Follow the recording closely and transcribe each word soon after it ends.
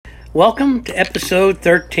Welcome to episode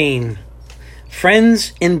 13,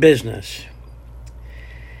 Friends in Business.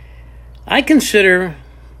 I consider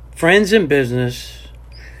friends in business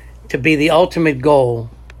to be the ultimate goal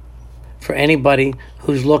for anybody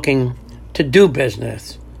who's looking to do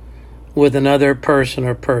business with another person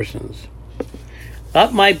or persons.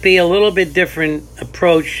 That might be a little bit different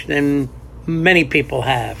approach than many people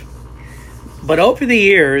have. But over the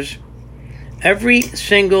years, every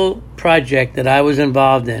single project that I was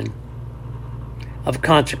involved in of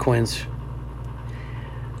consequence,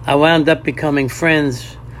 I wound up becoming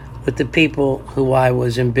friends with the people who I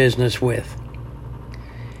was in business with.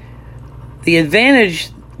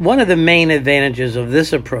 One of the main advantages of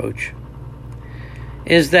this approach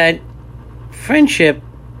is that friendship,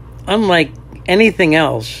 unlike anything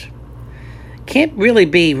else, can't really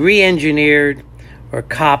be re-engineered or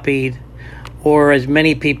copied, or as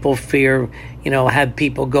many people fear, have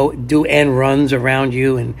people go do end runs around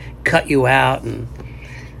you and cut you out. And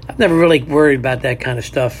I've never really worried about that kind of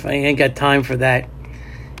stuff. I ain't got time for that.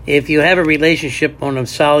 If you have a relationship on a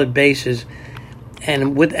solid basis,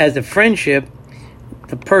 and as a friendship,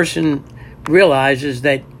 the person realizes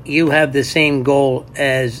that you have the same goal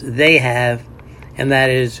as they have, and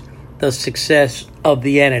that is the success of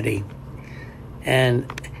the entity. And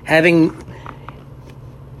having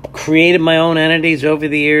created my own entities over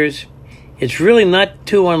the years, it's really not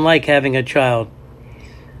too unlike having a child.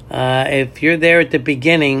 If you're there at the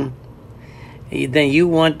beginning, then you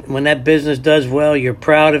want, when that business does well, you're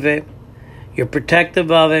proud of it, you're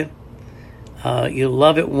protective of it, you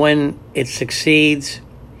love it when it succeeds,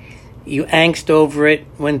 you angst over it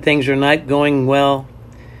when things are not going well.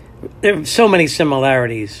 There are so many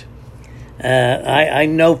similarities. I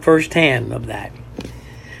know firsthand of that.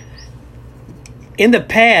 In the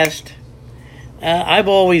past, I've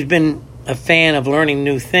always been a fan of learning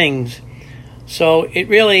new things, so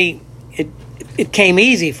it came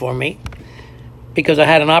easy for me because I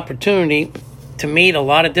had an opportunity to meet a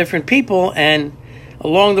lot of different people, and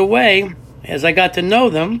along the way, as I got to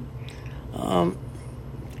know them,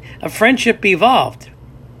 a friendship evolved.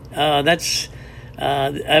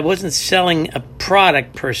 I wasn't selling a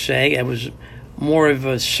product per se. I was more of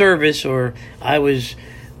a service, or I was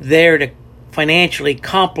there to financially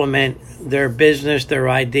complement their business, their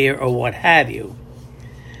idea, or what have you.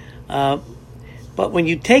 But when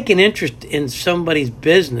you take an interest in somebody's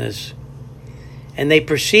business and they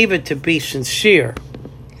perceive it to be sincere,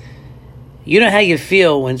 you know how you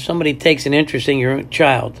feel when somebody takes an interest in your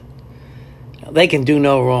child. They can do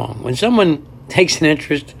no wrong. When someone takes an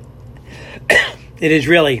interest, it is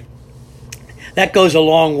really, that goes a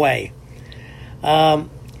long way. Not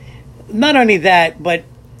only that, but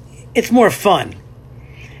it's more fun.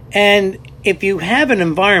 And if you have an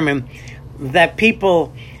environment that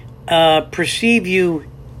people perceive you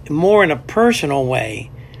more in a personal way,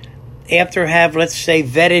 after let's say,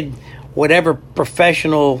 vetted whatever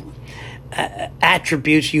professional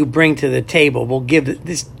attributes you bring to the table, we'll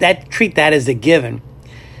treat that as a given.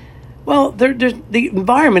 Well, the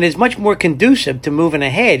environment is much more conducive to moving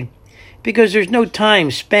ahead because there's no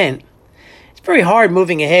time spent. It's very hard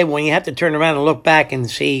moving ahead when you have to turn around and look back and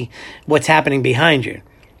see what's happening behind you.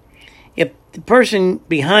 If the person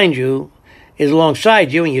behind you is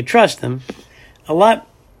alongside you and you trust them, a lot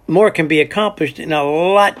more can be accomplished in a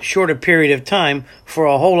lot shorter period of time for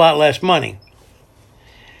a whole lot less money.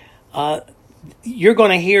 You're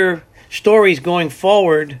going to hear stories going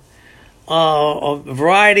forward of a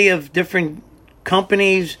variety of different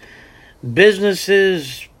companies,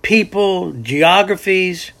 businesses, people,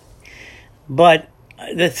 geographies. But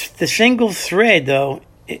the single thread, though,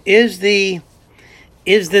 is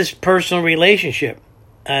this personal relationship.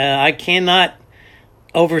 I cannot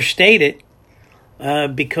overstate it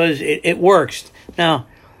because it works. Now,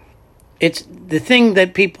 it's the thing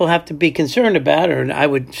that people have to be concerned about, or I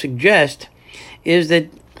would suggest, is that,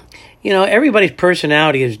 everybody's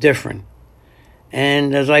personality is different.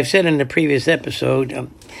 And as I've said in the previous episode,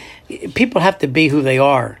 people have to be who they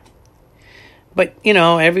are. But,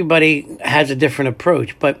 everybody has a different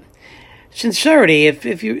approach. But sincerity, if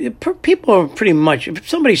people are pretty much, if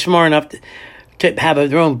somebody's smart enough to have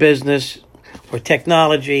their own business or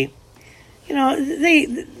technology,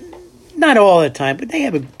 they, not all the time, but they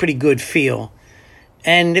have a pretty good feel.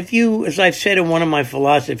 And if you, as I've said in one of my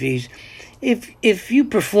philosophies, if you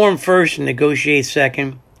perform first and negotiate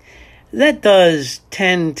second, that does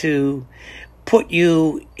tend to put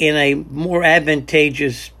you in a more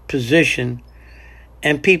advantageous position,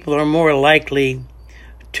 and people are more likely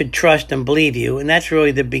to trust and believe you. And that's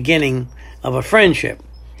really the beginning of a friendship.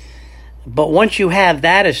 But once you have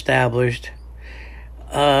that established,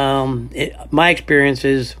 my experience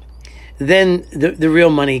is then the real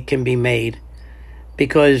money can be made,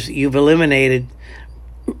 because you've eliminated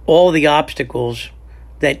all the obstacles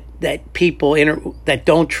that people that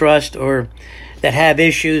don't trust or that have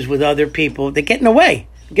issues with other people. They get in the way.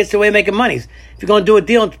 It gets in the way of making money. If you're going to do a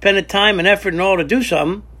deal and spend the time and effort and all to do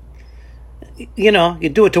something, you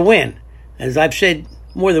do it to win. As I've said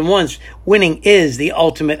more than once, winning is the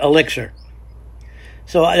ultimate elixir.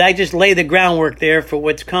 So I just lay the groundwork there for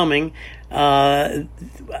what's coming. There'll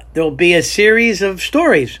be a series of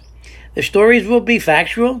stories. The stories will be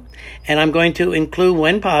factual, and I'm going to include,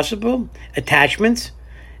 when possible, attachments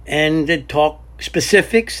and talk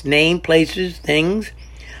specifics, name, places, things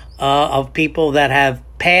of people that have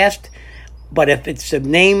passed. But if it's the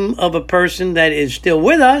name of a person that is still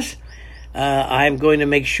with us, I'm going to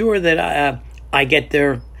make sure that I get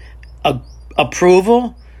their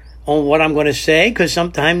approval on what I'm going to say, because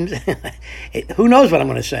sometimes who knows what I'm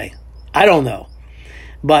going to say? I don't know.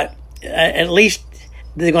 But at least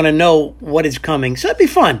they're going to know what is coming. So it'd be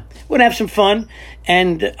fun. We're going to have some fun.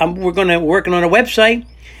 And we're going to working on a website.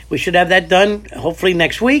 We should have that done hopefully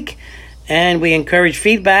next week. And we encourage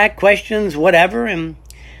feedback, questions, whatever. And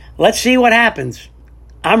let's see what happens.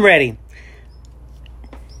 I'm ready.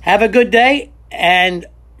 Have a good day. And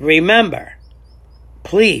remember,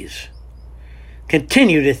 please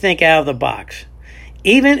continue to think out of the box.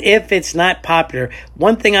 Even if it's not popular.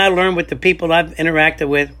 One thing I learned with the people I've interacted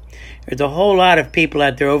with, there's a whole lot of people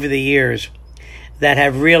out there over the years that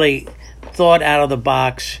have really thought out of the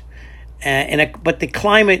box. But the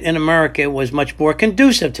climate in America was much more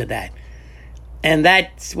conducive to that. And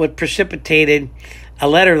that's what precipitated a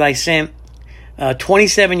letter that I sent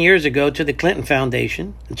 27 years ago to the Clinton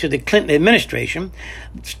Foundation, to the Clinton administration,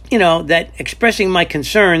 that expressing my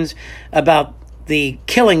concerns about the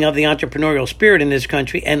killing of the entrepreneurial spirit in this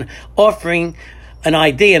country, and offering an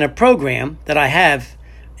idea and a program that I have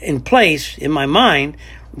in place in my mind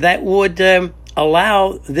that would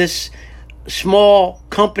allow this small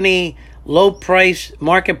company, low price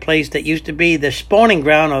marketplace that used to be the spawning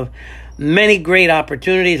ground of many great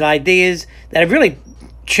opportunities, ideas that have really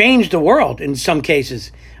changed the world in some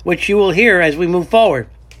cases, which you will hear as we move forward.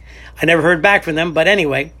 I never heard back from them, but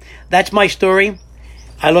anyway, that's my story.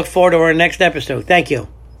 I look forward to our next episode. Thank you.